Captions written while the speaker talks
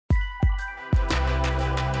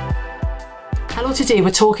Hello, today we're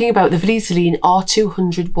talking about the Vlieseline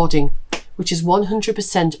R200 wadding, which is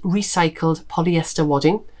 100% recycled polyester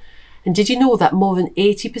wadding. And did you know that more than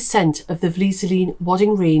 80% of the Vlieseline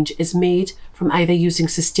wadding range is made from either using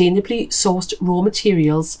sustainably sourced raw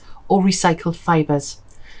materials or recycled fibres?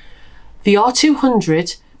 The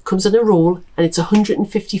R200 comes in a roll and it's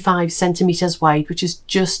 155 centimetres wide, which is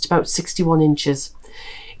just about 61 inches.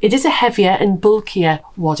 It is a heavier and bulkier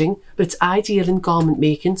wadding, but it's ideal in garment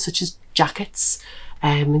making, such as jackets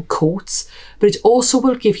and coats, but it also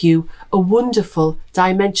will give you a wonderful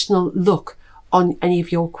dimensional look on any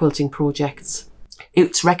of your quilting projects.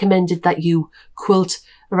 It's recommended that you quilt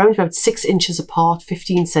around about 6 inches apart,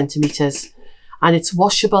 15 centimetres, and it's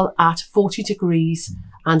washable at 40 degrees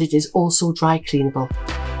and it is also dry cleanable.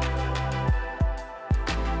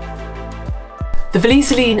 The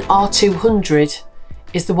Vlieseline R200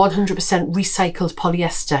 is the 100% recycled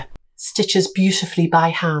polyester, stitches beautifully by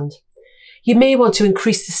hand. You may want to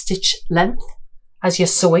increase the stitch length as you're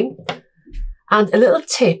sewing. And a little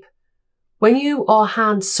tip, when you are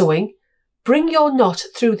hand sewing, bring your knot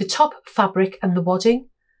through the top fabric and the wadding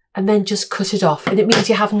and then just cut it off. And it means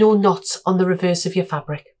you have no knots on the reverse of your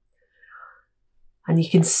fabric. And you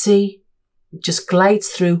can see it just glides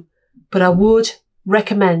through, but I would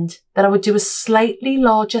recommend that I would do a slightly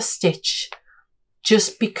larger stitch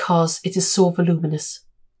just because it is so voluminous.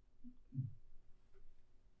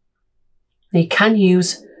 Now you can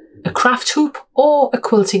use a craft hoop or a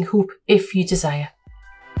quilting hoop if you desire.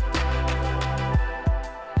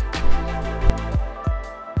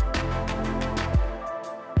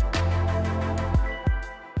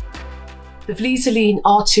 The Vlieseline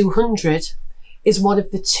R200 is one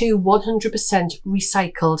of the two 100%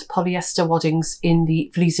 recycled polyester waddings in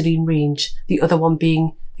the Vlieseline range, the other one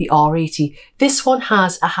being the R80. This one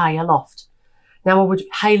has a higher loft. Now I would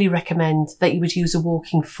highly recommend that you would use a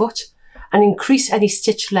walking foot and increase any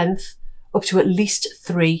stitch length up to at least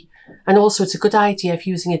 3. And also it's a good idea of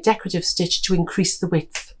using a decorative stitch to increase the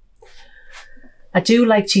width. I do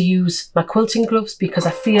like to use my quilting gloves because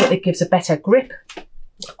I feel it gives a better grip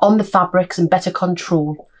on the fabrics and better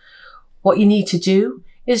control. What you need to do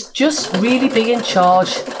is just really be in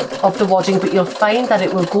charge of the wadding, but you'll find that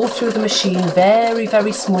it will go through the machine very,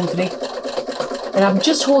 very smoothly. And I'm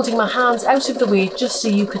just holding my hands out of the way just so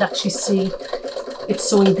you can actually see it's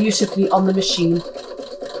sewing beautifully on the machine.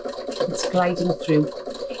 It's gliding through.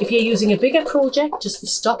 If you're using a bigger project, just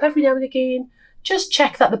stop every now and again, just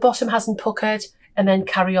check that the bottom hasn't puckered and then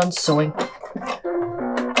carry on sewing.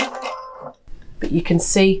 But you can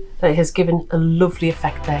see that it has given a lovely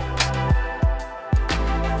effect there.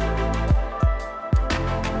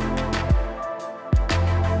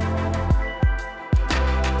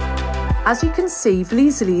 As you can see,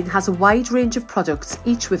 Vlieseline has a wide range of products,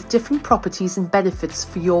 each with different properties and benefits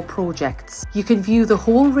for your projects. You can view the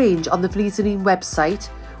whole range on the Vlieseline website,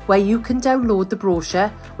 where you can download the brochure,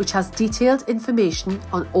 which has detailed information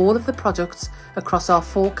on all of the products across our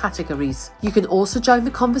 4 categories. You can also join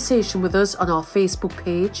the conversation with us on our Facebook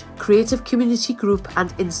page, Creative Community Group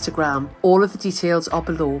and Instagram. All of the details are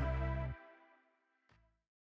below.